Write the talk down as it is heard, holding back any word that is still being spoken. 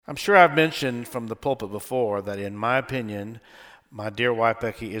I'm sure I've mentioned from the pulpit before that in my opinion, my dear wife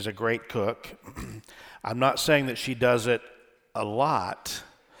Becky is a great cook. I'm not saying that she does it a lot,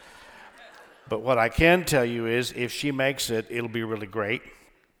 but what I can tell you is if she makes it, it'll be really great.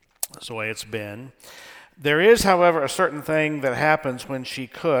 That's the way it's been. There is, however, a certain thing that happens when she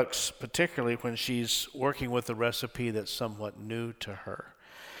cooks, particularly when she's working with a recipe that's somewhat new to her.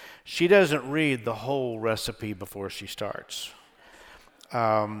 She doesn't read the whole recipe before she starts.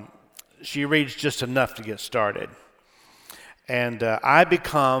 She reads just enough to get started. And I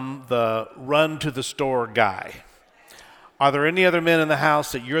become the run-to-the-store guy. Are there any other men in the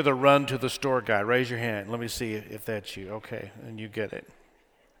house that you're the run-to-the-store guy? Raise your hand. Let me see if that's you. Okay, and you get it.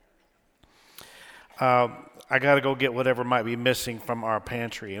 I got to go get whatever might be missing from our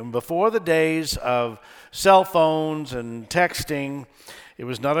pantry. And before the days of cell phones and texting, it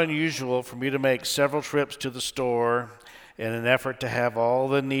was not unusual for me to make several trips to the store in an effort to have all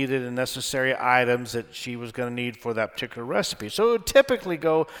the needed and necessary items that she was going to need for that particular recipe. So it would typically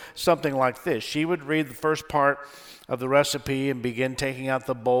go something like this. She would read the first part of the recipe and begin taking out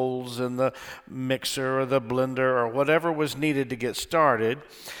the bowls and the mixer or the blender or whatever was needed to get started.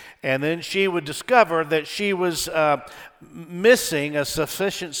 And then she would discover that she was missing a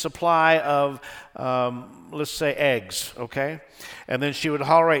sufficient supply of, let's say, eggs, okay? And then she would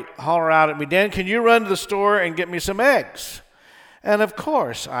holler out at me, Dan, can you run to the store and get me some eggs? And of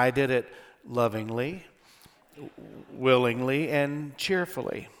course, I did it lovingly, willingly, and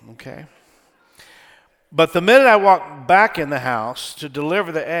cheerfully, okay? But the minute I walked back in the house to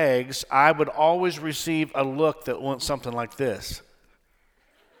deliver the eggs, I would always receive a look that went something like this.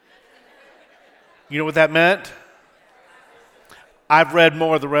 You know what that meant? I've read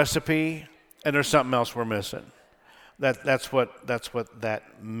more of the recipe, and there's something else we're missing. That's what that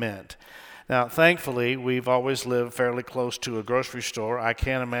meant. Now, thankfully, we've always lived fairly close to a grocery store. I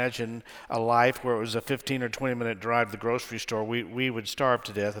can't imagine a life where it was a 15 or 20-minute drive to the grocery store. We would starve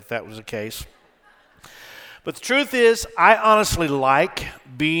to death if that was the case. But the truth is, I honestly like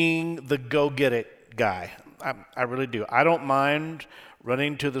being the go-get-it guy. I really do. I don't mind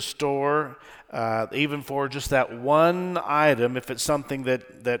running to the store, even for just that one item, if it's something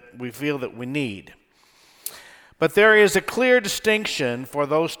that we feel that we need. But there is a clear distinction for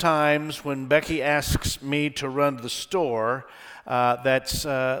those times when Becky asks me to run to the store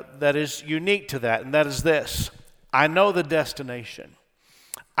that is unique to that, and that is this. I know the destination.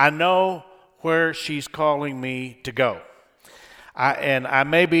 I know where she's calling me to go. I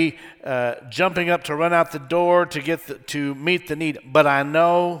may be jumping up to run out the door to meet the need, but I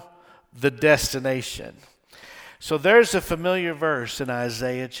know the destination. So there's a familiar verse in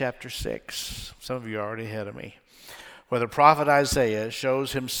Isaiah chapter 6. Some of you are already ahead of me, where the prophet Isaiah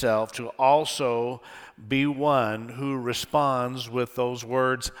shows himself to also be one who responds with those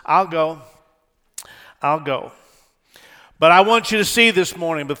words, I'll go. But I want you to see this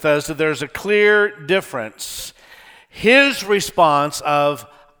morning, Bethesda, there's a clear difference. His response of,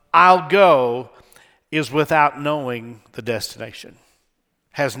 I'll go, is without knowing the destination.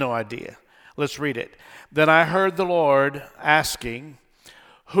 Has no idea. Let's read it. Then I heard the Lord asking,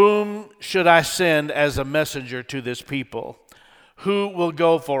 whom should I send as a messenger to this people? Who will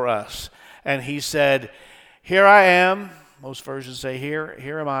go for us? And he said, here I am. Most versions say,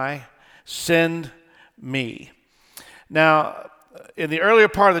 here am I. Send me. Now, in the earlier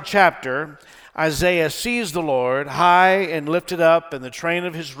part of the chapter, Isaiah sees the Lord high and lifted up and the train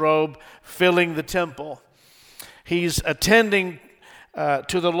of his robe filling the temple. He's attending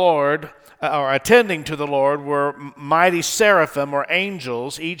to the Lord were mighty seraphim or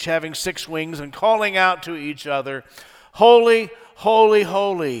angels, each having 6 wings and calling out to each other, holy, holy,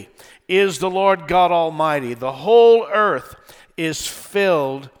 holy is the Lord God Almighty. The whole earth is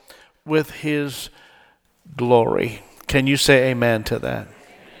filled with his glory. Can you say amen to that?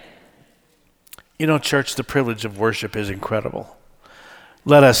 You know, church, the privilege of worship is incredible.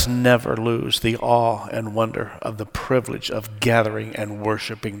 Let us never lose the awe and wonder of the privilege of gathering and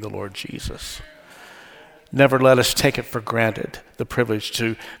worshiping the Lord Jesus. Never let us take it for granted, the privilege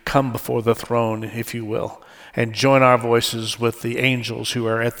to come before the throne, if you will, and join our voices with the angels who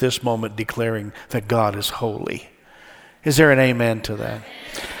are at this moment declaring that God is holy. Is there an amen to that?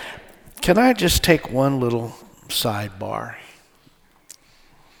 Can I just take one little sidebar?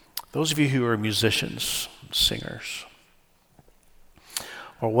 Those of you who are musicians, singers,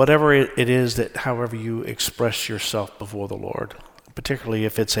 or whatever it is that however you express yourself before the Lord, particularly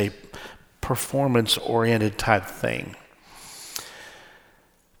if it's a performance-oriented type thing,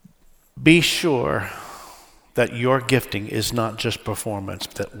 be sure that your gifting is not just performance,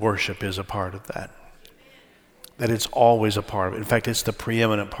 that worship is a part of that. that it's always a part of it. In fact, it's the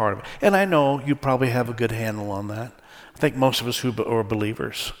preeminent part of it. And I know you probably have a good handle on that. I think most of us who are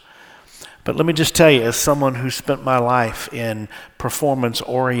believers. But let me just tell you, as someone who spent my life in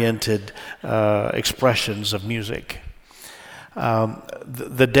performance-oriented expressions of music,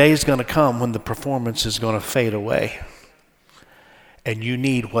 the day's going to come when the performance is going to fade away. And you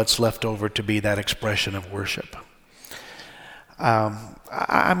need what's left over to be that expression of worship.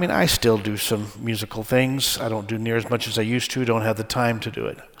 I mean, I still do some musical things. I don't do near as much as I used to, don't have the time to do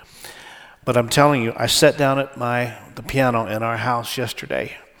it. But I'm telling you, I sat down at the piano in our house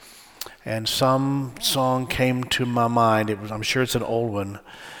yesterday, and some song came to my mind. I'm sure it's an old one.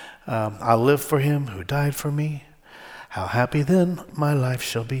 I live for him who died for me. How happy then my life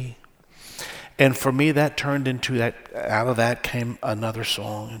shall be. And for me, that turned into that. Out of that came another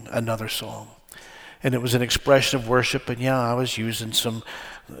song and another song. And it was an expression of worship. And yeah, I was using some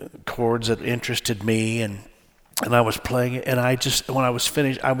chords that interested me, and I was playing it. And when I was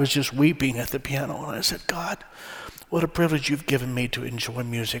finished, I was just weeping at the piano. And I said, God, what a privilege you've given me to enjoy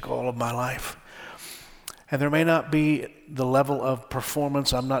music all of my life. And there may not be the level of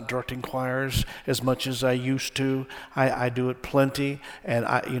performance. I'm not directing choirs as much as I used to. I do it plenty. And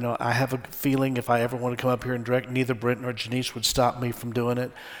I have a feeling if I ever want to come up here and direct, neither Brent nor Janice would stop me from doing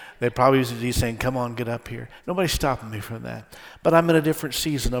it. They'd probably be saying, come on, get up here. Nobody's stopping me from that. But I'm in a different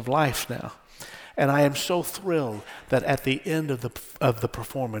season of life now. And I am so thrilled that at the end of the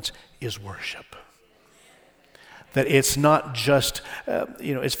performance is worship. That it's not just,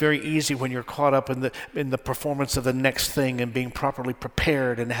 it's very easy when you're caught up in the performance of the next thing and being properly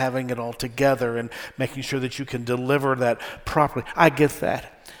prepared and having it all together and making sure that you can deliver that properly. I get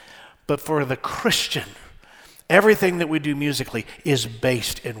that. But for the Christian, everything that we do musically is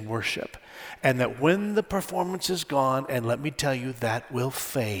based in worship. And that when the performance is gone, and let me tell you, that will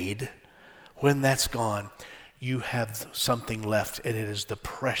fade, when that's gone, you have something left, and it is the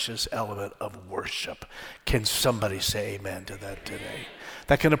precious element of worship. Can somebody say amen to that today?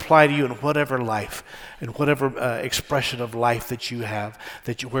 That can apply to you in whatever life, in whatever expression of life that you have,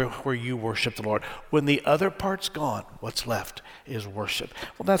 where you worship the Lord. When the other part's gone, what's left is worship.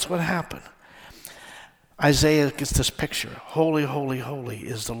 Well, that's what happened. Isaiah gets this picture. Holy, holy, holy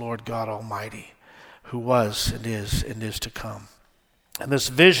is the Lord God Almighty, who was and is to come. And this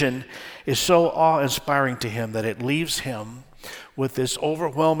vision is so awe-inspiring to him that it leaves him with this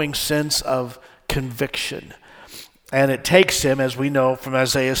overwhelming sense of conviction. And it takes him, as we know from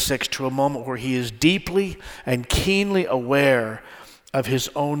Isaiah 6, to a moment where he is deeply and keenly aware of his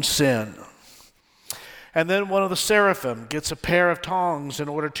own sin. And then one of the seraphim gets a pair of tongs in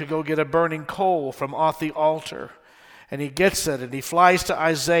order to go get a burning coal from off the altar. And he gets it, and he flies to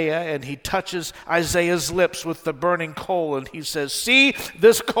Isaiah, and he touches Isaiah's lips with the burning coal, and he says, see,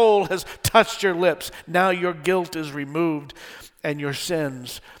 this coal has touched your lips. Now your guilt is removed, and your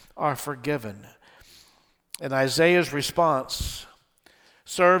sins are forgiven. And Isaiah's response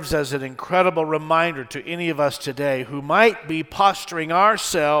serves as an incredible reminder to any of us today who might be posturing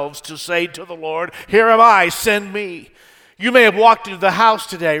ourselves to say to the Lord, here am I, send me. You may have walked into the house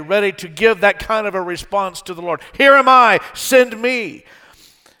today ready to give that kind of a response to the Lord. Here am I, send me.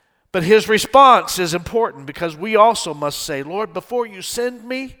 But his response is important because we also must say, Lord, before you send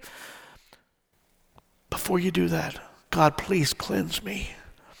me, before you do that, God, please cleanse me.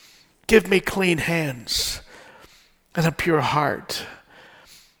 Give me clean hands and a pure heart.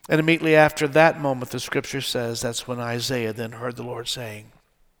 And immediately after that moment, the scripture says, that's when Isaiah then heard the Lord saying,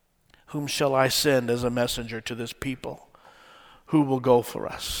 whom shall I send as a messenger to this people? Who will go for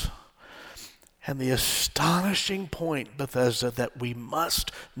us? And the astonishing point, Bethesda, that we must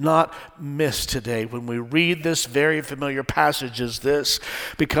not miss today when we read this very familiar passage is this: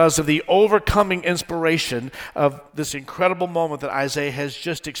 because of the overcoming inspiration of this incredible moment that Isaiah has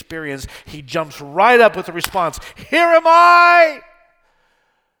just experienced, he jumps right up with the response, here am I,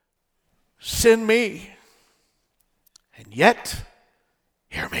 send me. And yet,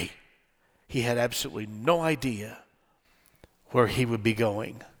 hear me, he had absolutely no idea where he would be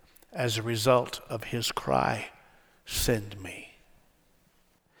going as a result of his cry, send me.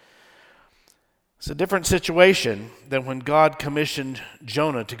 It's a different situation than when God commissioned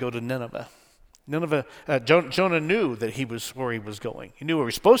Jonah to go to Nineveh. Jonah knew that he was where he was going. He knew where he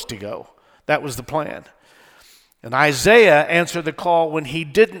was supposed to go. That was the plan. And Isaiah answered the call when he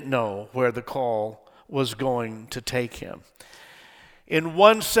didn't know where the call was going to take him. In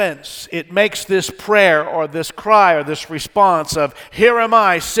one sense, it makes this prayer or this cry or this response of, here am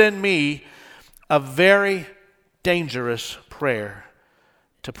I, send me, a very dangerous prayer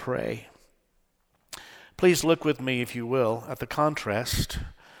to pray. Please look with me, if you will, at the contrast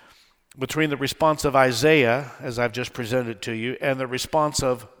between the response of Isaiah, as I've just presented to you, and the response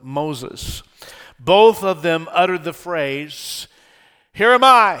of Moses. Both of them uttered the phrase, "Here am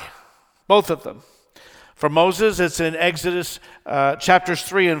I," both of them. For Moses, it's in Exodus chapters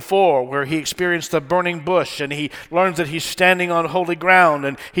 3 and 4, where he experienced the burning bush, and he learns that he's standing on holy ground,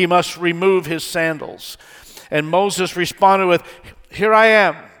 and he must remove his sandals. And Moses responded with, "Here I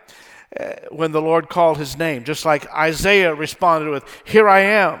am," when the Lord called his name, just like Isaiah responded with, "Here I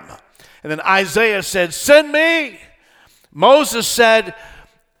am." And then Isaiah said, "Send me." Moses said,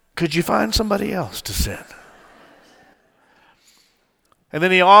 "Could you find somebody else to send?" And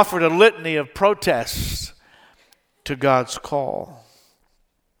then he offered a litany of protests to God's call.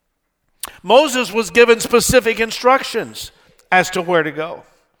 Moses was given specific instructions as to where to go.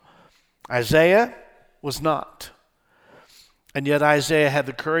 Isaiah was not. And yet Isaiah had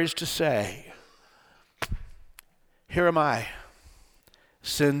the courage to say, "Here am I,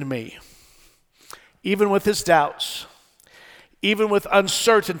 send me." Even with his doubts, even with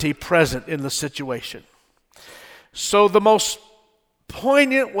uncertainty present in the situation. So the most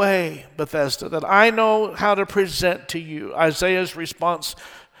poignant way, Bethesda, that I know how to present to you Isaiah's response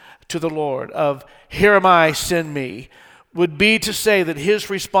to the Lord of, "Here am I, send me," would be to say that his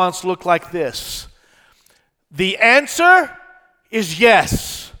response looked like this: the answer is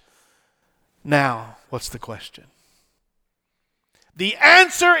yes. Now, what's the question? The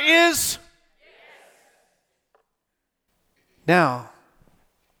answer is now,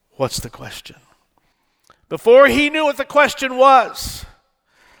 what's the question? Before he knew what the question was,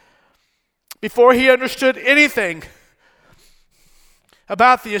 before he understood anything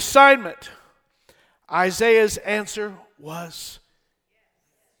about the assignment, Isaiah's answer was.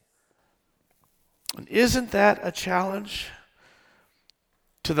 And isn't that a challenge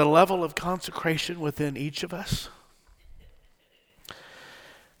to the level of consecration within each of us?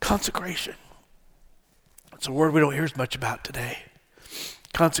 Consecration. It's a word we don't hear as much about today.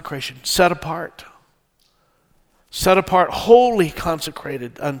 Consecration, set apart. Set apart, wholly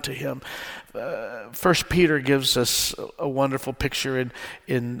consecrated unto him. 1 Peter gives us a wonderful picture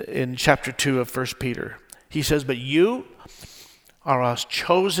in chapter 2 of 1 Peter. He says, "But you are a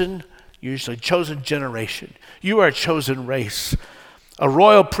chosen, usually chosen generation. You are a chosen race, a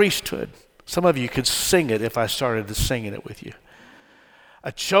royal priesthood." Some of you could sing it if I started to singing it with you.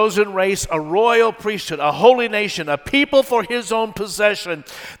 A chosen race, a royal priesthood, a holy nation, a people for his own possession,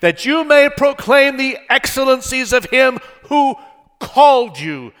 that you may proclaim the excellencies of him who called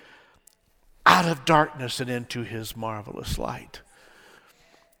you out of darkness and into his marvelous light.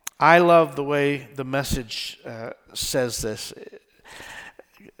 I love the way the Message says this.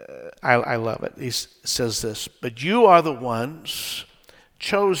 I love it. He says this: "But you are the ones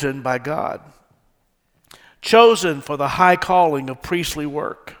chosen by God, chosen for the high calling of priestly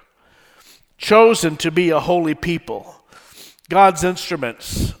work, chosen to be a holy people, God's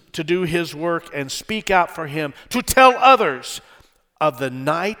instruments to do his work and speak out for him, to tell others of the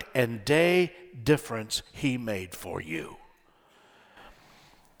night and day difference he made for you."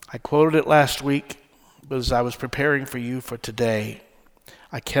 I quoted it last week, but as I was preparing for you for today,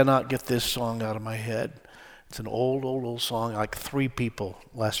 I cannot get this song out of my head. It's an old song. Like 3 people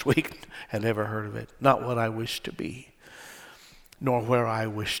last week had never heard of it. "Not what I wish to be, nor where I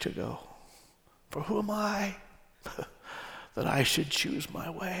wish to go. For who am I that I should choose my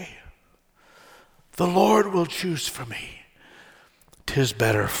way? The Lord will choose for me. 'Tis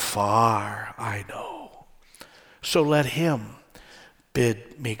better far, I know. So let him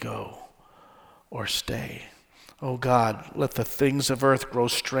bid me go or stay. O God, let the things of earth grow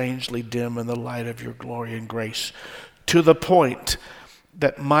strangely dim in the light of your glory and grace, to the point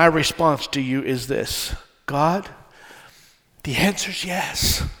that my response to you is this: God, the answer's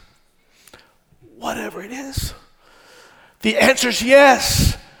yes. Whatever it is, the answer's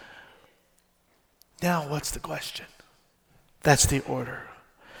yes. Now, what's the question? That's the order.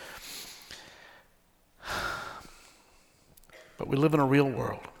 But we live in a real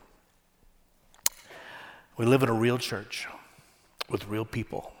world. We live in a real church with real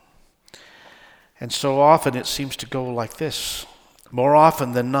people. And so often it seems to go like this. More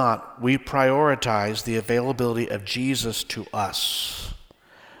often than not, we prioritize the availability of Jesus to us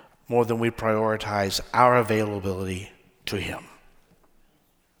more than we prioritize our availability to him.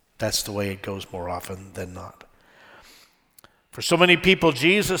 That's the way it goes more often than not. For so many people,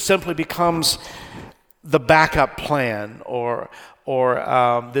 Jesus simply becomes the backup plan or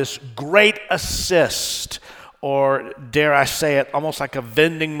this great assist, or dare I say it, almost like a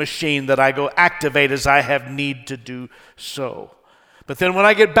vending machine that I go activate as I have need to do so. But then when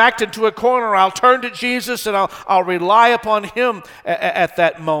I get backed into a corner, I'll turn to Jesus and I'll rely upon him at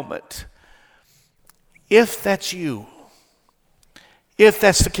that moment. If that's you, if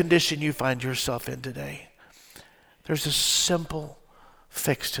that's the condition you find yourself in today, there's a simple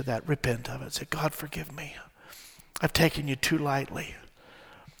fix to that. Repent of it. Say, God, forgive me. I've taken you too lightly.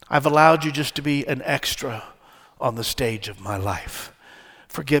 I've allowed you just to be an extra on the stage of my life.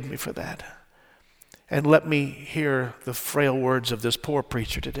 Forgive me for that. And let me hear the frail words of this poor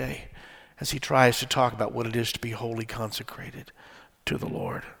preacher today as he tries to talk about what it is to be wholly consecrated to the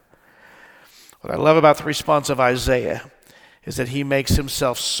Lord. What I love about the response of Isaiah is that he makes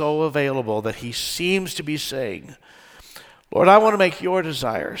himself so available that he seems to be saying, Lord, I want to make your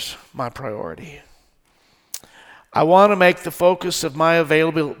desires my priority. I want to make the focus of my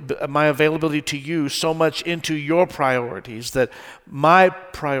availability to you so much into your priorities that my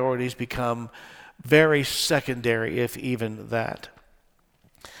priorities become very secondary, if even that.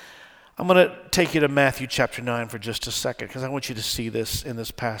 I'm going to take you to Matthew chapter 9 for just a second because I want you to see this in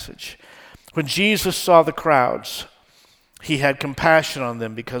this passage. When Jesus saw the crowds, he had compassion on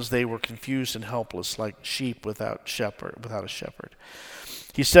them because they were confused and helpless like sheep without a shepherd.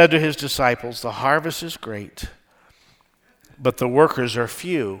 He said to his disciples, the harvest is great, but the workers are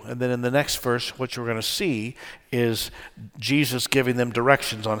few. And then in the next verse, what you're going to see is Jesus giving them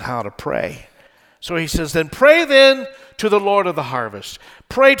directions on how to pray. So he says, then pray then to the Lord of the harvest.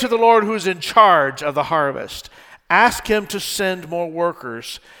 Pray to the Lord who's in charge of the harvest. Ask him to send more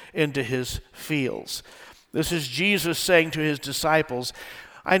workers into his fields. This is Jesus saying to his disciples,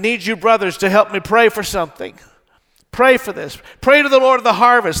 I need you brothers to help me pray for something. Pray for this. Pray to the Lord of the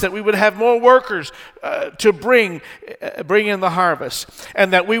harvest that we would have more workers to bring in the harvest,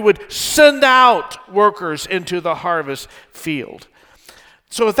 and that we would send out workers into the harvest field.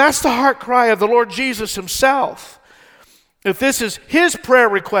 So if that's the heart cry of the Lord Jesus himself, if this is his prayer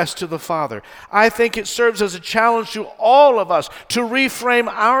request to the Father, I think it serves as a challenge to all of us to reframe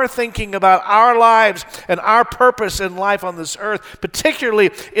our thinking about our lives and our purpose in life on this earth, particularly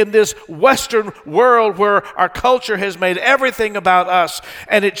in this Western world where our culture has made everything about us.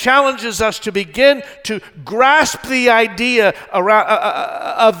 And it challenges us to begin to grasp the idea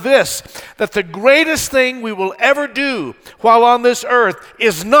of this, that the greatest thing we will ever do while on this earth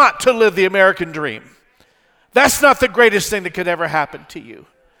is not to live the American dream. That's not the greatest thing that could ever happen to you.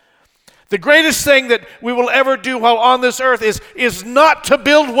 The greatest thing that we will ever do while on this earth is not to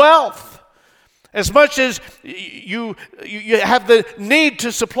build wealth. As much as you have the need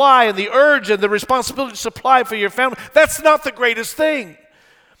to supply and the urge and the responsibility to supply for your family, that's not the greatest thing.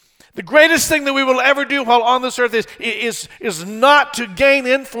 The greatest thing that we will ever do while on this earth is not to gain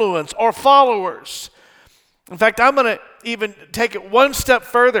influence or followers. In fact, I'm going to even take it one step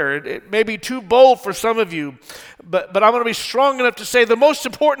further. It may be too bold for some of you, but I'm going to be strong enough to say the most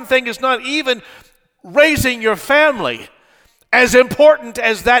important thing is not even raising your family, as important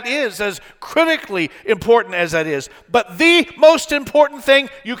as that is, as critically important as that is. But the most important thing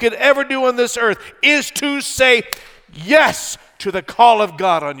you could ever do on this earth is to say yes to the call of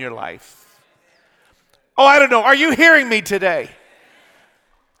God on your life. Oh, I don't know. Are you hearing me today?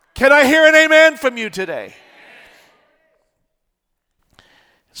 Can I hear an amen from you today?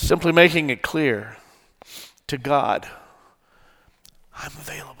 Simply making it clear to God, I'm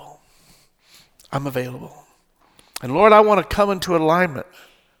available. I'm available. And Lord, I want to come into alignment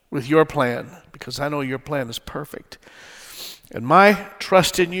with your plan because I know your plan is perfect. And my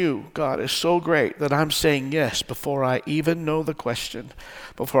trust in you, God, is so great that I'm saying yes before I even know the question,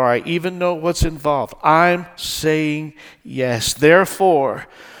 before I even know what's involved. I'm saying yes. Therefore,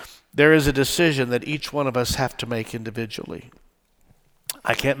 there is a decision that each one of us have to make individually.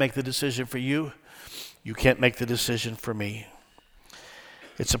 I can't make the decision for you. You can't make the decision for me.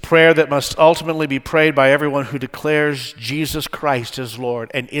 It's a prayer that must ultimately be prayed by everyone who declares Jesus Christ as Lord,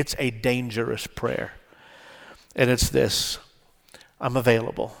 and it's a dangerous prayer. And it's this: I'm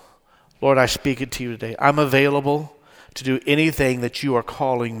available. Lord, I speak it to you today. I'm available to do anything that you are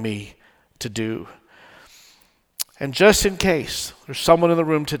calling me to do. And just in case there's someone in the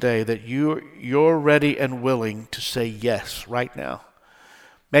room today that you're ready and willing to say yes right now.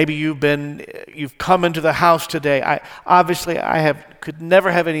 Maybe you've come into the house today. I could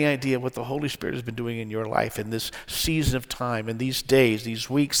never have any idea what the Holy Spirit has been doing in your life in this season of time, in these days, these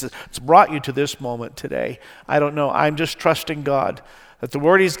weeks that's brought you to this moment today. I don't know. I'm just trusting God that the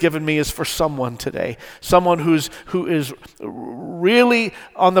word he's given me is for someone today, someone who is really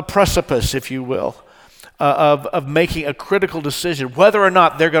on the precipice, if you will, of making a critical decision, whether or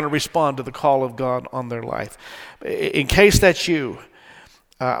not they're going to respond to the call of God on their life. In case that's you,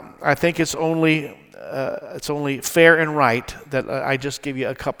 I think it's only fair and right that I just give you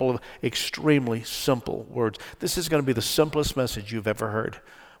a couple of extremely simple words. This is going to be the simplest message you've ever heard.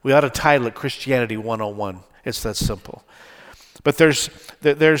 We ought to title it Christianity 101. It's that simple. But there's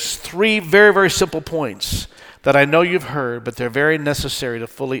three very, very simple points that I know you've heard, but they're very necessary to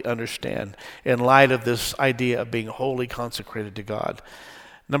fully understand in light of this idea of being wholly consecrated to God.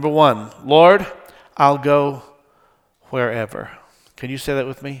 Number one, Lord, I'll go wherever. Can you say that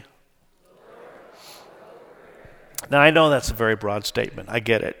with me? Now, I know that's a very broad statement. I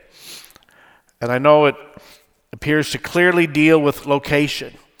get it. And I know it appears to clearly deal with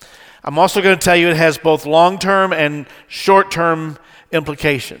location. I'm also going to tell you it has both long-term and short-term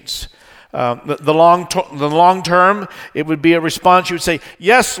implications. The long term, it would be a response. You would say,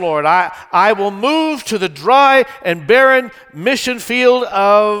 yes, Lord, I will move to the dry and barren mission field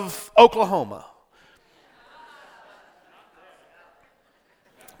of Oklahoma.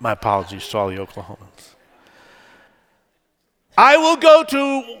 My apologies to all the Oklahomans. I will go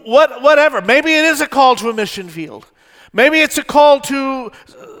to whatever. Maybe it is a call to a mission field. Maybe it's a call to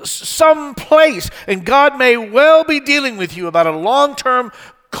some place, and God may well be dealing with you about a long-term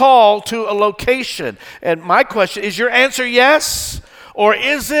call to a location. And my question, is your answer yes? Or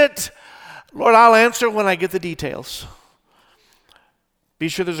is it, Lord, I'll answer when I get the details? Be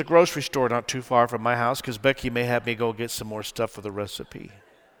sure there's a grocery store not too far from my house, because Becky may have me go get some more stuff for the recipe.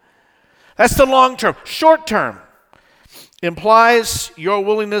 That's the long term. Short term implies your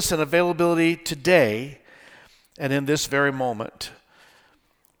willingness and availability today and in this very moment,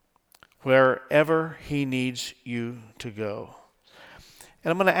 wherever He needs you to go.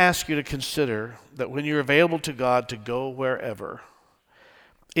 And I'm going to ask you to consider that when you're available to God to go wherever,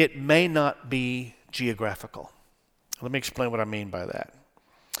 it may not be geographical. Let me explain what I mean by that.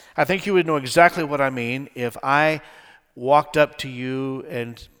 I think you would know exactly what I mean if I walked up to you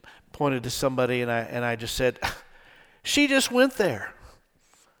and pointed to somebody and I just said, she just went there.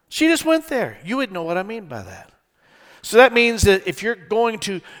 She just went there. You would know what I mean by that. So that means that if you're going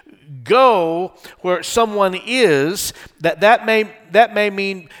to go where someone is, that may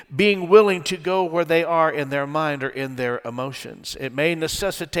mean being willing to go where they are in their mind or in their emotions. It may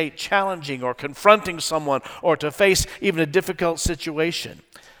necessitate challenging or confronting someone or to face even a difficult situation.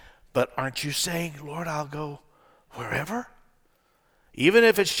 But aren't you saying, Lord, I'll go wherever? Even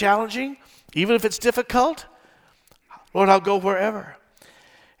if it's challenging, even if it's difficult, Lord, I'll go wherever.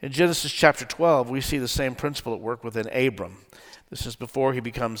 In Genesis chapter 12, we see the same principle at work within Abram. This is before he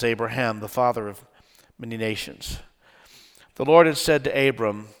becomes Abraham, the father of many nations. The Lord had said to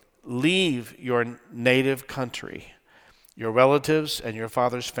Abram, leave your native country, your relatives and your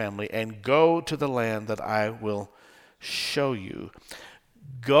father's family, and go to the land that I will show you.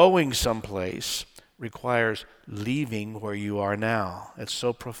 Going someplace requires leaving where you are now. It's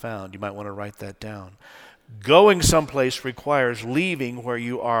so profound. You might want to write that down. Going someplace requires leaving where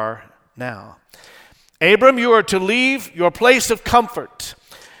you are now. Abram, you are to leave your place of comfort.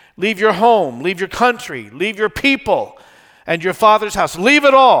 Leave your home, leave your country, leave your people and your father's house. Leave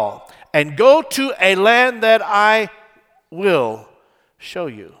it all and go to a land that I will show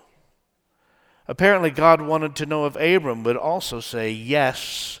you. Apparently, God wanted to know if Abram would also say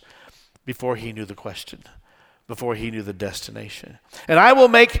yes before he knew the question, before he knew the destination. And I will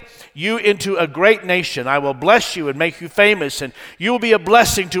make you into a great nation. I will bless you and make you famous, and you will be a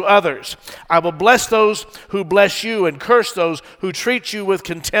blessing to others. I will bless those who bless you and curse those who treat you with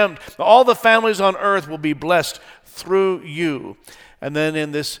contempt. All the families on earth will be blessed through you. And then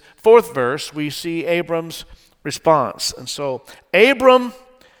in this fourth verse, we see Abram's response. And so Abram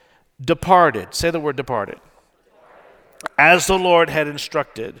departed. Say the word departed. As the Lord had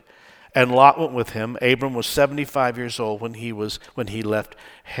instructed. And Lot went with him. Abram was 75 years old when he left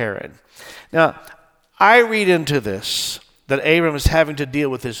Haran. Now, I read into this that Abram is having to deal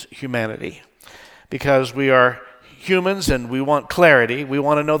with his humanity because we are humans and we want clarity. We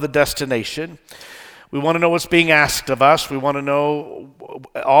want to know the destination. We want to know what's being asked of us. We want to know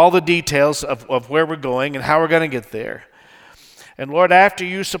all the details of where we're going and how we're going to get there. And Lord, after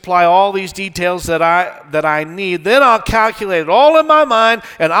you supply all these details that I need, then I'll calculate it all in my mind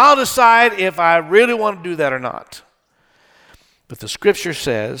and I'll decide if I really want to do that or not. But the scripture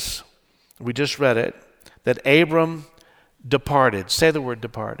says, we just read it, that Abram departed. Say the word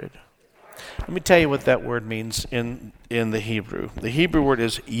departed. Let me tell you what that word means in the Hebrew. The Hebrew word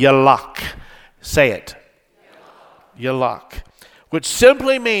is yalak. Say it. Yalak. Which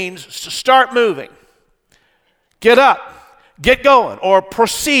simply means to start moving. Get up. Get going, or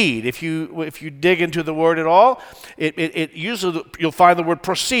proceed. If you dig into the word at all, it usually you'll find the word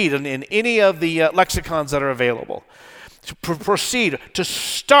proceed in any of the lexicons that are available. to proceed, to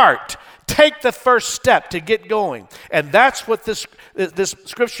start. Take the first step to get going. And that's what this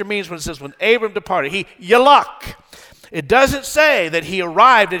scripture means when it says, when Abram departed, he yalak. It doesn't say that he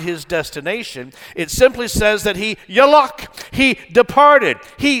arrived at his destination. It simply says that he yalak. He departed.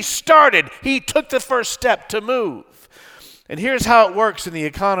 He started. He took the first step to move. And here's how it works in the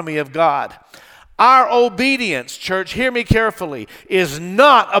economy of God. Our obedience, church, hear me carefully, is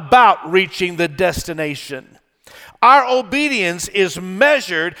not about reaching the destination. Our obedience is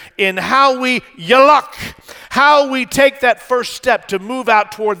measured in how we yalak, how we take that first step to move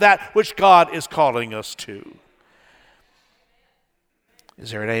out toward that which God is calling us to.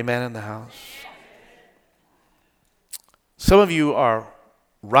 Is there an amen in the house? Some of you are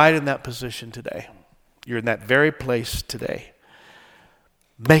right in that position today. You're in that very place today.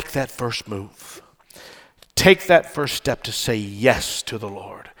 Make that first move. Take that first step to say yes to the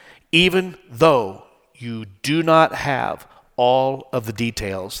Lord, even though you do not have all of the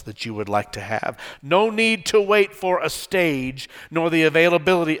details that you would like to have. No need to wait for a stage, nor the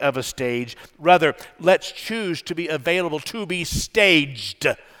availability of a stage. Rather, let's choose to be available to be staged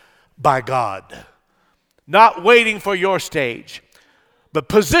by God. Not waiting for your stage, but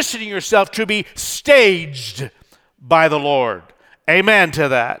positioning yourself to be staged by the Lord. Amen to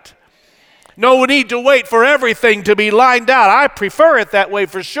that. No need to wait for everything to be lined out. I prefer it that way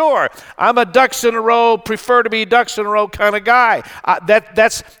for sure. I'm a ducks in a row, prefer to be ducks in a row kind of guy.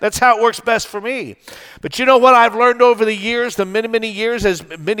 That's how it works best for me. But you know what I've learned over the years, the many, many years, as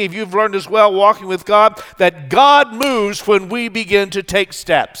many of you have learned as well, walking with God, that God moves when we begin to take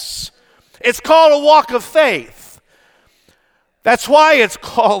steps. It's called a walk of faith. That's why it's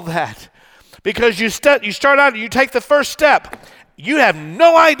called that. Because you start out and you take the first step. You have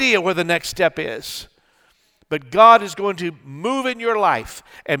no idea where the next step is. But God is going to move in your life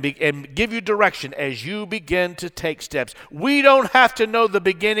and give you direction as you begin to take steps. We don't have to know the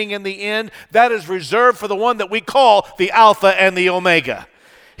beginning and the end. That is reserved for the one that we call the Alpha and the Omega.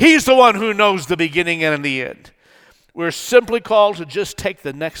 He's the one who knows the beginning and the end. We're simply called to just take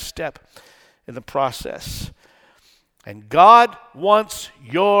the next step in the process. And God wants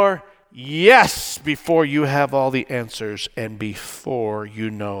your yes before you have all the answers and before you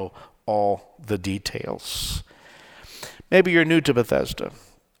know all the details. Maybe you're new to Bethesda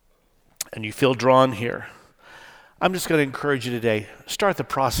and you feel drawn here. I'm just going to encourage you today, start the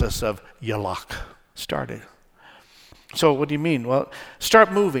process of yalak. Start it. So what do you mean? Well,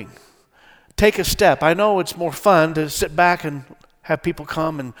 start moving. Take a step. I know it's more fun to sit back and have people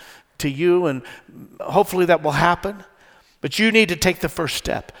come and to you, and hopefully that will happen. But you need to take the first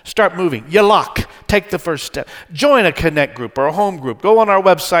step. Start moving. Yalak. Take the first step. Join a connect group or a home group. Go on our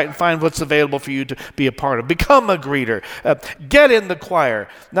website and find what's available for you to be a part of. Become a greeter. Get in the choir.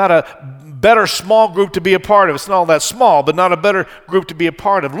 Not a better small group to be a part of. It's not all that small, but not a better group to be a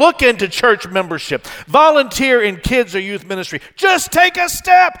part of. Look into church membership. Volunteer in kids or youth ministry. Just take a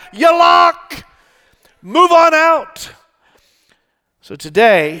step. Yalak. Move on out. So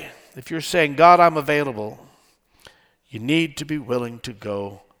today, if you're saying, God, I'm available, you need to be willing to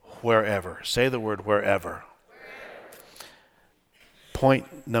go wherever. Say the word wherever.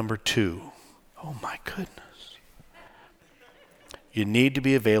 Point number 2. Oh my goodness. You need to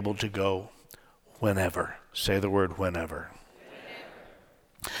be available to go whenever. Say the word whenever.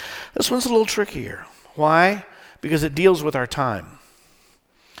 This one's a little trickier. Why? Because it deals with our time.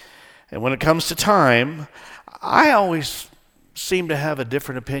 And when it comes to time, I always seem to have a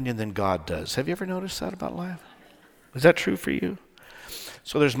different opinion than God does. Have you ever noticed that about life? Is that true for you?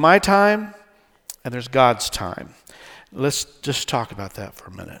 So there's my time and there's God's time. Let's just talk about that for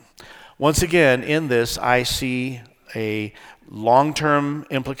a minute. Once again, in this, I see a long-term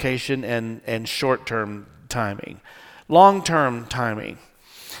implication and short-term timing. Long-term timing.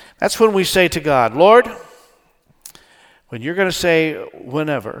 That's when we say to God, Lord, when you're going to say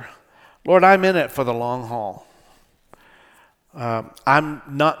whenever, Lord, I'm in it for the long haul. I'm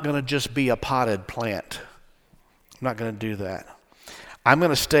not going to just be a potted plant. I'm not going to do that. I'm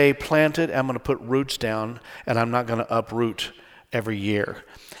going to stay planted. I'm going to put roots down, and I'm not going to uproot every year.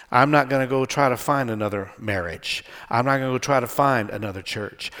 I'm not going to go try to find another marriage. I'm not going to go try to find another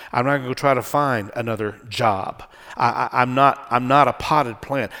church. I'm not going to go try to find another job. I'm not a potted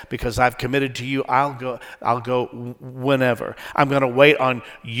plant because I've committed to you. I'll go whenever. I'm going to wait on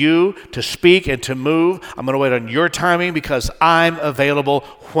you to speak and to move. I'm going to wait on your timing because I'm available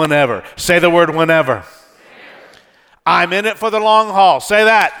whenever. Say the word whenever. I'm in it for the long haul. Say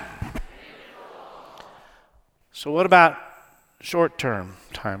that. So what about short-term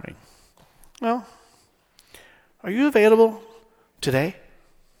timing? Well, are you available today?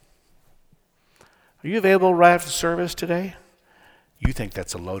 Are you available right after service today? You think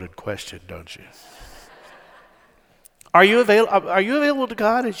that's a loaded question, don't you? Are you available to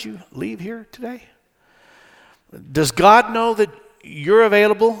God as you leave here today? Does God know that you're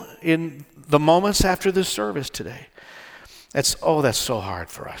available in the moments after this service today? That's so hard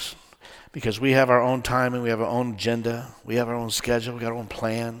for us because we have our own timing, we have our own agenda, we have our own schedule, we got our own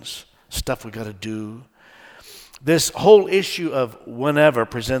plans, stuff we got to do. This whole issue of whenever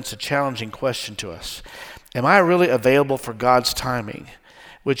presents a challenging question to us. Am I really available for God's timing?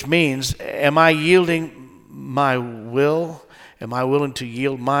 Which means, am I yielding my will? Am I willing to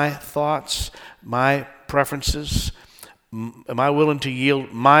yield my thoughts, my preferences? Am I willing to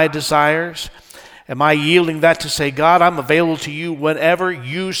yield my desires? Am I yielding that to say, God, I'm available to you whenever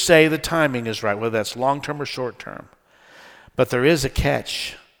you say the timing is right, whether that's long-term or short-term. But there is a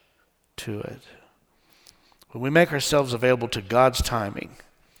catch to it. When we make ourselves available to God's timing,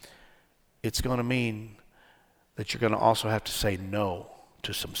 it's going to mean that you're going to also have to say no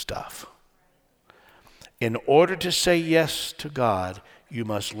to some stuff. In order to say yes to God, you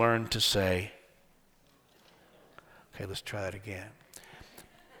must learn to say, okay, let's try that again.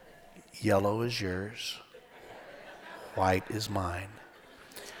 Yellow is yours, white is mine.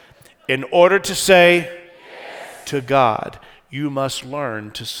 In order to say yes to God, you must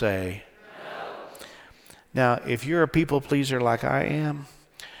learn to say no. Now, if you're a people pleaser like I am,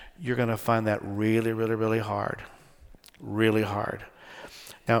 you're going to find that really, really, really hard. Really hard.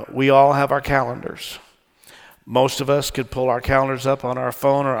 Now, we all have our calendars. Most of us could pull our calendars up on our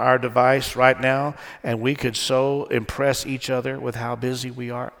phone or our device right now, and we could so impress each other with how busy we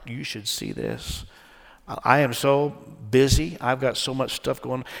are. You should see this. I am so busy. I've got so much stuff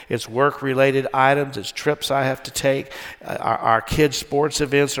going on. It's work-related items. It's trips I have to take. Our kids' sports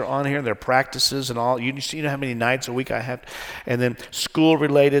events are on here, their practices and all. You know how many nights a week I have? And then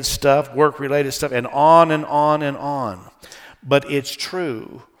school-related stuff, work-related stuff, and on and on and on. But it's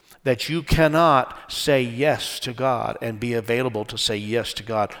true that you cannot say yes to God and be available to say yes to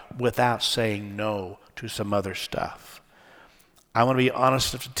God without saying no to some other stuff. I want to be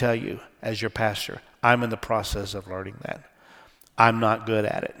honest enough to tell you, as your pastor, I'm in the process of learning that. I'm not good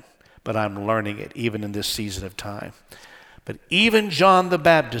at it, but I'm learning it even in this season of time. But even John the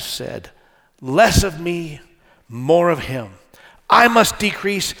Baptist said, less of me, more of him. I must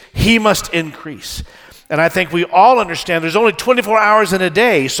decrease, he must increase. And I think we all understand there's only 24 hours in a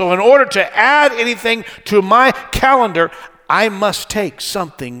day. So in order to add anything to my calendar, I must take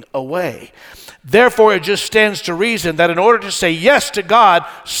something away. Therefore, it just stands to reason that in order to say yes to God,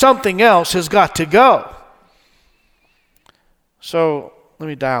 something else has got to go. So let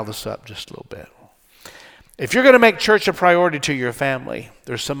me dial this up just a little bit. If you're going to make church a priority to your family,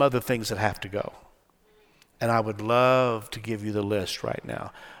 there's some other things that have to go. And I would love to give you the list right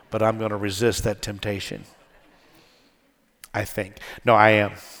now, but I'm going to resist that temptation. I think. No, I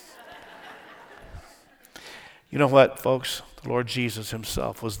am. You know what, folks? The Lord Jesus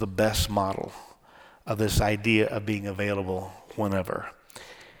himself was the best model of this idea of being available whenever.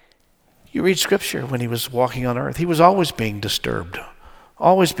 You read Scripture when he was walking on earth. He was always being disturbed,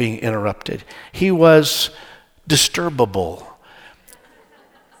 always being interrupted. He was disturbable.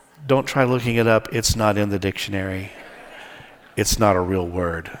 Don't try looking it up. It's not in the dictionary. It's not a real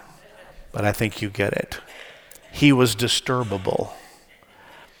word. But I think you get it. He was disturbable.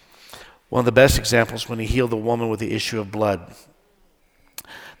 One of the best examples when he healed the woman with the issue of blood.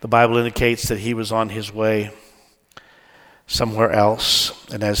 The Bible indicates that he was on his way somewhere else.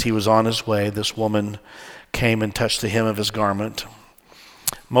 And as he was on his way, this woman came and touched the hem of his garment.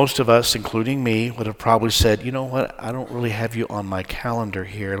 Most of us, including me, would have probably said, you know what, I don't really have you on my calendar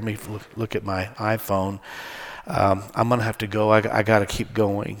here. Let me look at my iPhone. I'm going to have to go. I got to keep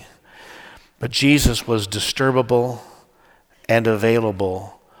going. But Jesus was disturbable and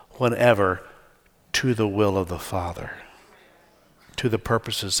available whenever to the will of the Father, to the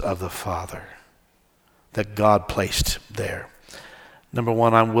purposes of the Father that God placed there. Number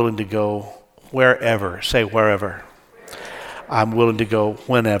one, I'm willing to go wherever. Say wherever. I'm willing to go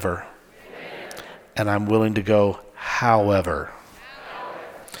whenever. And I'm willing to go however.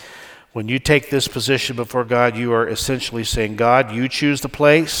 When you take this position before God, you are essentially saying, God, you choose the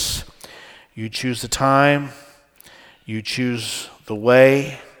place, you choose the time, you choose the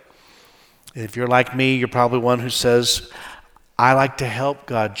way. And if you're like me, you're probably one who says, I like to help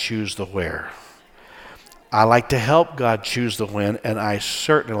God choose the where. I like to help God choose the when, and I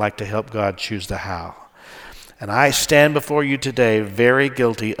certainly like to help God choose the how. And I stand before you today very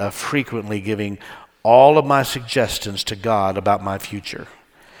guilty of frequently giving all of my suggestions to God about my future.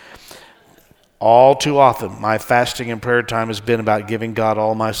 All too often, my fasting and prayer time has been about giving God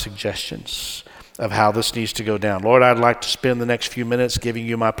all my suggestions. of how this needs to go down. Lord, I'd like to spend the next few minutes giving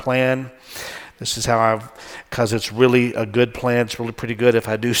you my plan. This is how because it's really a good plan. It's really pretty good if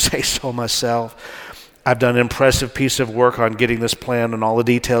I do say so myself. I've done an impressive piece of work on getting this plan and all the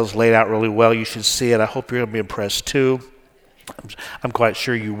details laid out really well. You should see it. I hope you're going to be impressed too. I'm quite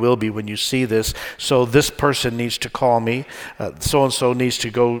sure you will be when you see this. So this person needs to call me. So-and-so needs to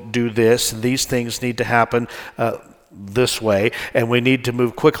go do this. And these things need to happen this way. And we need to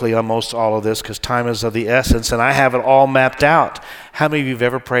move quickly on most all of this because time is of the essence. And I have it all mapped out. How many of you have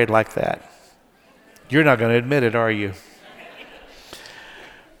ever prayed like that? You're not going to admit it, are you?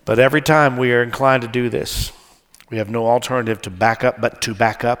 But every time we are inclined to do this, we have no alternative to back up but to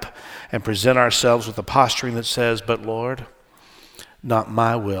back up and present ourselves with a posturing that says, but Lord, not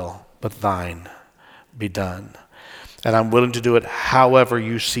my will, but thine be done. And I'm willing to do it however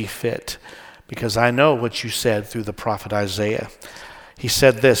you see fit, because I know what you said through the prophet Isaiah. He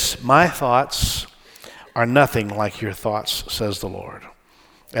said this, my thoughts are nothing like your thoughts, says the Lord.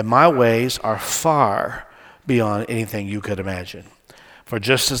 And my ways are far beyond anything you could imagine. For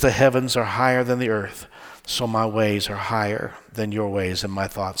just as the heavens are higher than the earth, so my ways are higher than your ways, and my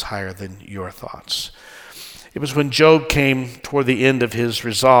thoughts higher than your thoughts. It was when Job came toward the end of his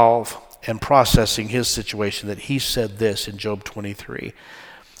resolve and processing his situation that he said this in Job 23.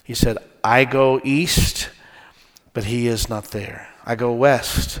 He said, I go east, but he is not there. I go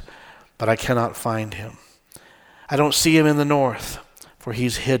west, but I cannot find him. I don't see him in the north, for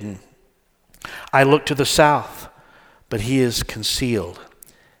he's hidden. I look to the south, but he is concealed.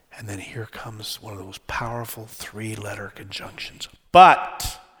 And then here comes one of those powerful three-letter conjunctions.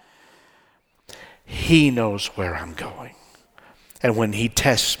 But he knows where I'm going. And when he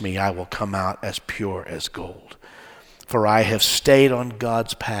tests me, I will come out as pure as gold. For I have stayed on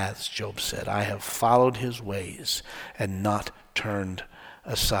God's paths, Job said. I have followed his ways and not turned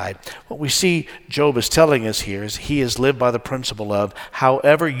aside. What we see Job is telling us here is he has lived by the principle of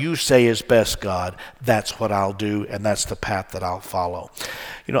however you say is best, God, that's what I'll do, and that's the path that I'll follow.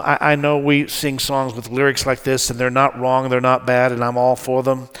 You know, I know we sing songs with lyrics like this, and they're not wrong, they're not bad, and I'm all for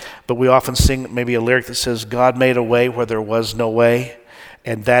them, but we often sing maybe a lyric that says, God made a way where there was no way.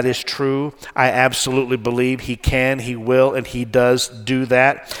 And that is true. I absolutely believe he can, he will, and he does do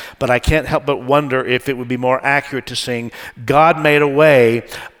that. But I can't help but wonder if it would be more accurate to sing, God made a way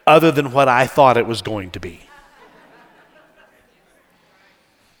other than what I thought it was going to be.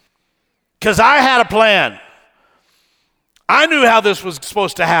 Because I had a plan. I knew how this was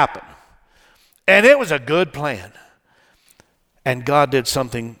supposed to happen. And it was a good plan. And God did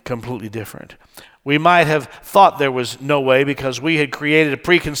something completely different. We might have thought there was no way because we had created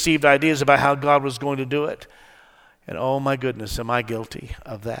preconceived ideas about how God was going to do it. And oh my goodness, am I guilty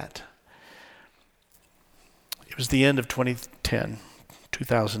of that. It was the end of 2010.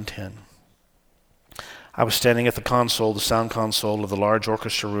 I was standing at the console, the sound console of the large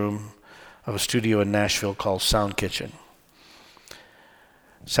orchestra room of a studio in Nashville called Sound Kitchen.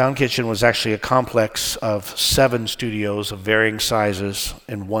 Sound Kitchen was actually a complex of 7 studios of varying sizes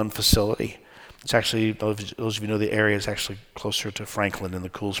in one facility. It's actually, those of you know the area, is actually closer to Franklin in the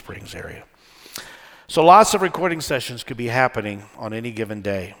Cool Springs area. So lots of recording sessions could be happening on any given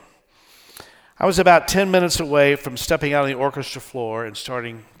day. I was about 10 minutes away from stepping out on the orchestra floor and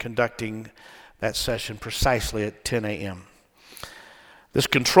starting conducting that session precisely at 10 a.m. This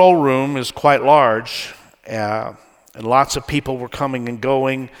control room is quite large, and lots of people were coming and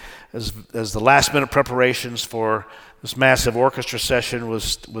going as the last-minute preparations for this massive orchestra session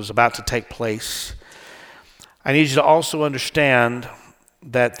was about to take place. I need you to also understand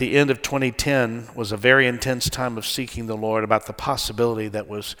that the end of 2010 was a very intense time of seeking the Lord about the possibility that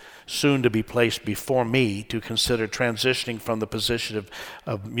was soon to be placed before me to consider transitioning from the position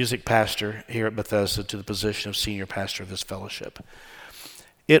of music pastor here at Bethesda to the position of senior pastor of this fellowship.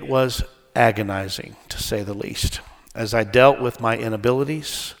 It was agonizing, to say the least, as I dealt with my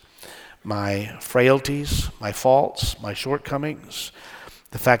inabilities, my frailties, my faults, my shortcomings,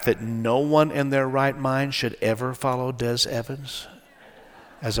 the fact that no one in their right mind should ever follow Des Evans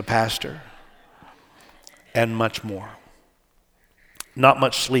as a pastor, and much more. Not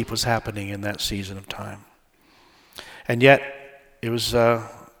much sleep was happening in that season of time. And yet, it was, I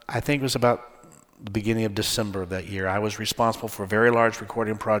think it was about the beginning of December of that year. I was responsible for a very large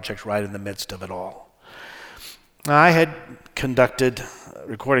recording project right in the midst of it all. Now, I had conducted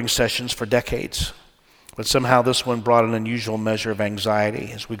recording sessions for decades, but somehow this one brought an unusual measure of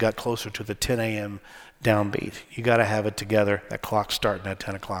anxiety as we got closer to the 10 a.m. downbeat. You got to have it together, that clock starting at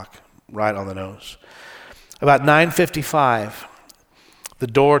 10 o'clock, right on the nose. About 9:55, the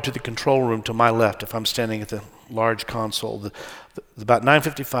door to the control room to my left, if I'm standing at large console. About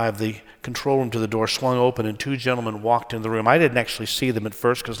 9:55, the control room to the door swung open and two gentlemen walked into the room. I didn't actually see them at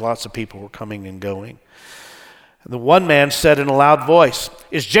first because lots of people were coming and going. And the one man said in a loud voice,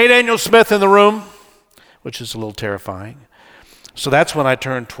 "Is J. Daniel Smith in the room?" Which is a little terrifying. So that's when I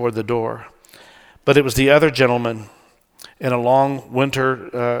turned toward the door. But it was the other gentleman in a long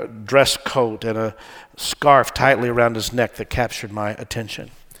winter dress coat and a scarf tightly around his neck that captured my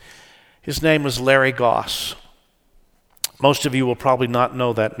attention. His name was Larry Goss. Most of you will probably not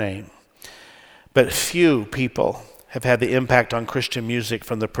know that name, but few people have had the impact on Christian music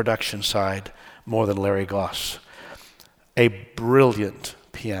from the production side more than Larry Goss. A brilliant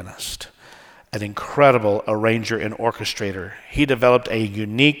pianist, an incredible arranger and orchestrator. He developed a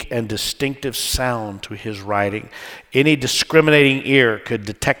unique and distinctive sound to his writing. Any discriminating ear could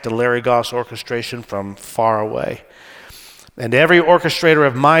detect a Larry Goss orchestration from far away. And every orchestrator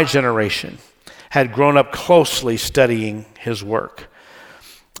of my generation had grown up closely studying his work.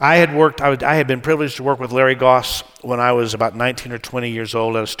 I had been privileged to work with Larry Goss when I was about 19 or 20 years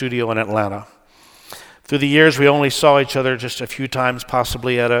old at a studio in Atlanta. Through the years, we only saw each other just a few times,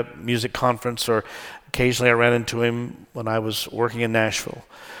 possibly at a music conference, or occasionally I ran into him when I was working in Nashville.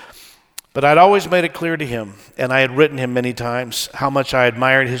 But I'd always made it clear to him, and I had written him many times, how much I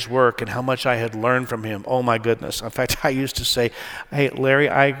admired his work and how much I had learned from him. Oh my goodness. In fact, I used to say, "Hey, Larry,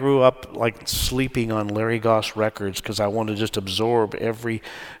 I grew up like sleeping on Larry Goss records because I wanted to just absorb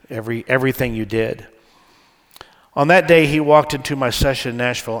everything you did." On that day, he walked into my session in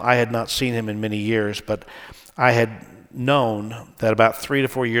Nashville. I had not seen him in many years, but I had known that about 3 to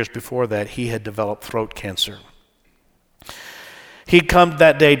 4 years before that, he had developed throat cancer. He'd come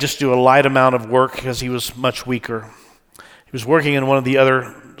that day just to do a light amount of work because he was much weaker. He was working in one of the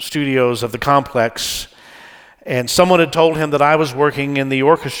other studios of the complex, and someone had told him that I was working in the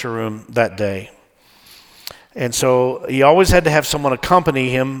orchestra room that day. And so he always had to have someone accompany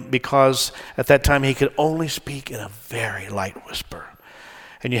him because at that time he could only speak in a very light whisper.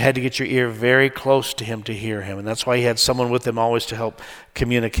 And you had to get your ear very close to him to hear him. And that's why he had someone with him always to help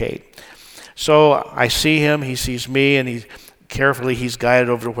communicate. So I see him, he sees me, and he's guided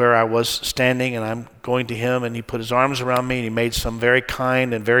over to where I was standing, and I'm going to him, and he put his arms around me, and he made some very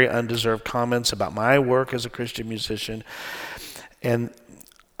kind and very undeserved comments about my work as a Christian musician. And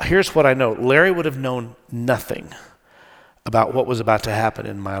here's what I know. Larry would have known nothing about what was about to happen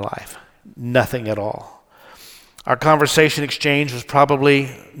in my life. Nothing at all. Our conversation exchange was probably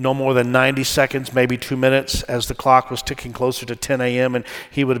no more than 90 seconds, maybe 2 minutes, as the clock was ticking closer to 10 a.m., and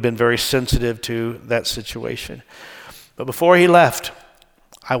he would have been very sensitive to that situation. But before he left,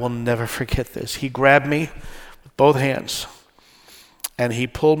 I will never forget this. He grabbed me with both hands, and he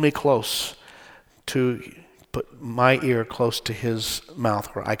pulled me close to put my ear close to his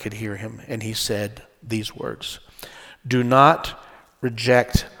mouth where I could hear him, and he said these words: "Do not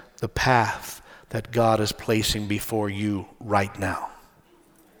reject the path that God is placing before you right now."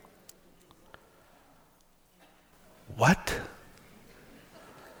 What?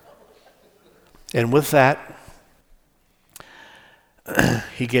 And with that,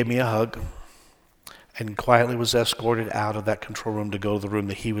 he gave me a hug and quietly was escorted out of that control room to go to the room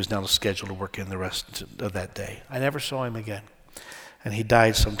that he was now scheduled to work in the rest of that day. I never saw him again, and he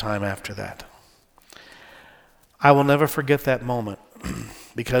died sometime after that. I will never forget that moment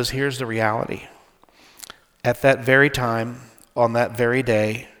because here's the reality. At that very time, on that very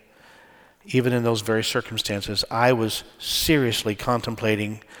day, even in those very circumstances, I was seriously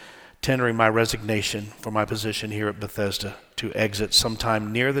contemplating tendering my resignation for my position here at Bethesda to exit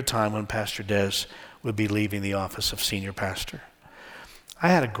sometime near the time when Pastor Des would be leaving the office of senior pastor. I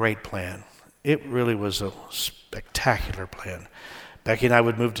had a great plan. It really was a spectacular plan. Becky and I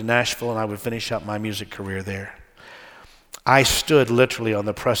would move to Nashville, and I would finish up my music career there. I stood literally on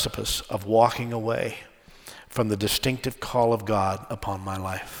the precipice of walking away from the distinctive call of God upon my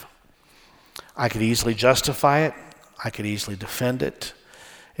life. I could easily justify it. I could easily defend it.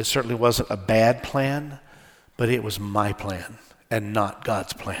 It certainly wasn't a bad plan, but it was my plan and not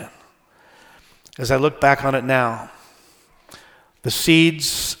God's plan. As I look back on it now, the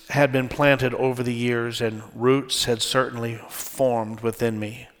seeds had been planted over the years and roots had certainly formed within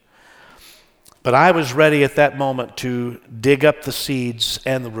me. But I was ready at that moment to dig up the seeds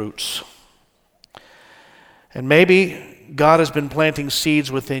and the roots. And maybe God has been planting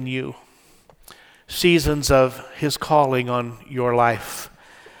seeds within you, seasons of His calling on your life.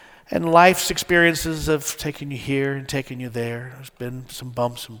 And life's experiences have taken you here and taken you there. There's been some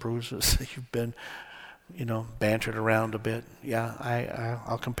bumps and bruises. You've been, bantered around a bit. Yeah,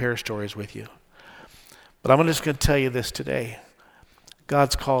 I'll compare stories with you. But I'm just going to tell you this today.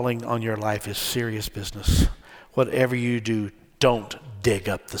 God's calling on your life is serious business. Whatever you do, don't dig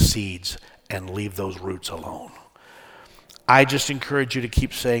up the seeds and leave those roots alone. I just encourage you to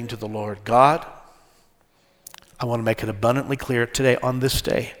keep saying to the Lord, God, I want to make it abundantly clear today on this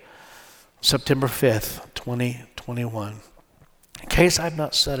day, September 5th, 2021, in case I've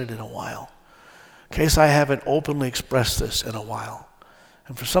not said it in a while, in case I haven't openly expressed this in a while,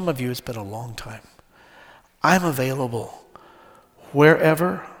 and for some of you it's been a long time. I'm available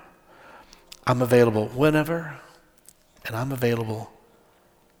wherever, I'm available whenever, and I'm available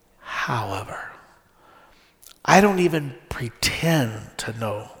however. I don't even pretend to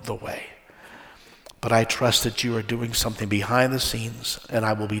know the way, but I trust that you are doing something behind the scenes, and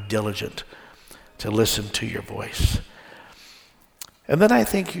I will be diligent to listen to your voice. And then I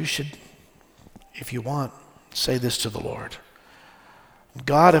think you should, if you want, say this to the Lord.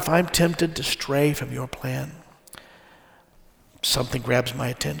 God, if I'm tempted to stray from your plan, something grabs my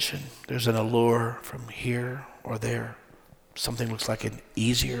attention. There's an allure from here or there. Something looks like an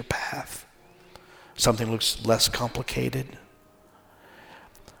easier path. Something looks less complicated.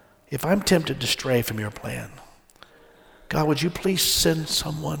 If I'm tempted to stray from your plan, God, would you please send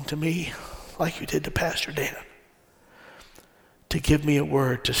someone to me like you did to Pastor Dan to give me a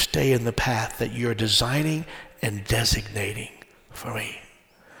word to stay in the path that you're designing and designating for me.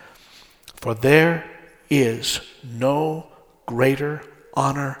 For there is no greater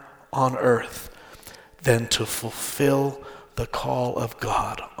honor on earth than to fulfill the call of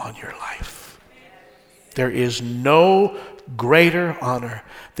God on your life. There is no greater honor.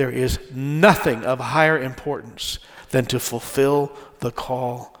 There is nothing of higher importance than to fulfill the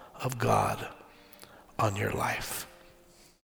call of God on your life.